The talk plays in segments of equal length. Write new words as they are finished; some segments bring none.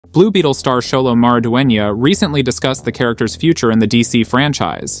Blue Beetle star Xolo Maridueña recently discussed the character's future in the DC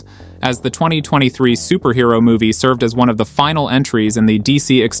franchise, as the 2023 superhero movie served as one of the final entries in the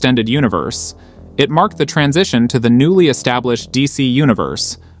DC Extended Universe. It marked the transition to the newly established DC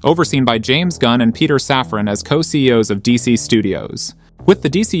Universe, overseen by James Gunn and Peter Safran as co-CEOs of DC Studios. With the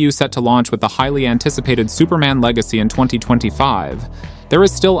DCEU set to launch with the highly anticipated Superman Legacy in 2025, there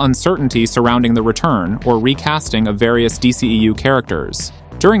is still uncertainty surrounding the return or recasting of various DCEU characters.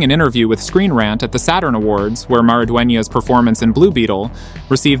 During an interview with Screen Rant at the Saturn Awards, where Maridueña's performance in Blue Beetle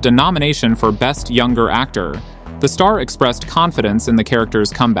received a nomination for Best Younger Actor, the star expressed confidence in the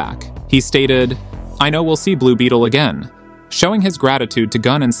character's comeback. He stated, "I know we'll see Blue Beetle again," showing his gratitude to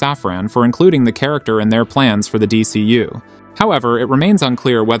Gunn and Safran for including the character in their plans for the DCU. However, it remains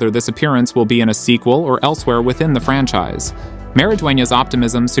unclear whether this appearance will be in a sequel or elsewhere within the franchise. Maridueña's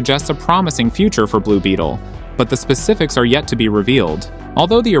optimism suggests a promising future for Blue Beetle, but the specifics are yet to be revealed.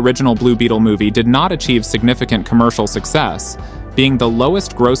 Although the original Blue Beetle movie did not achieve significant commercial success, being the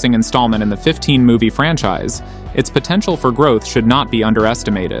lowest grossing installment in the 15-movie franchise, its potential for growth should not be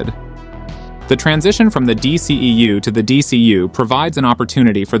underestimated. The transition from the DCEU to the DCU provides an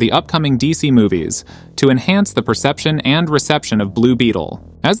opportunity for the upcoming DC movies to enhance the perception and reception of Blue Beetle.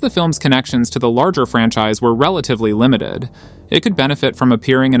 As the film's connections to the larger franchise were relatively limited, it could benefit from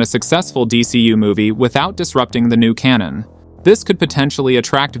appearing in a successful DCU movie without disrupting the new canon. This could potentially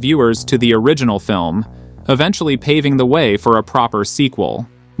attract viewers to the original film, eventually paving the way for a proper sequel.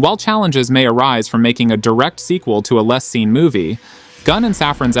 While challenges may arise from making a direct sequel to a less-seen movie, Gunn and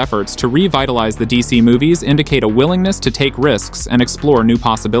Safran's efforts to revitalize the DC movies indicate a willingness to take risks and explore new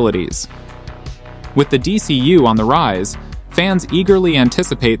possibilities. With the DCU on the rise, fans eagerly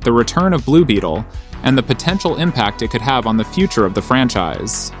anticipate the return of Blue Beetle and the potential impact it could have on the future of the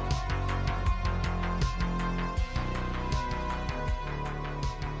franchise.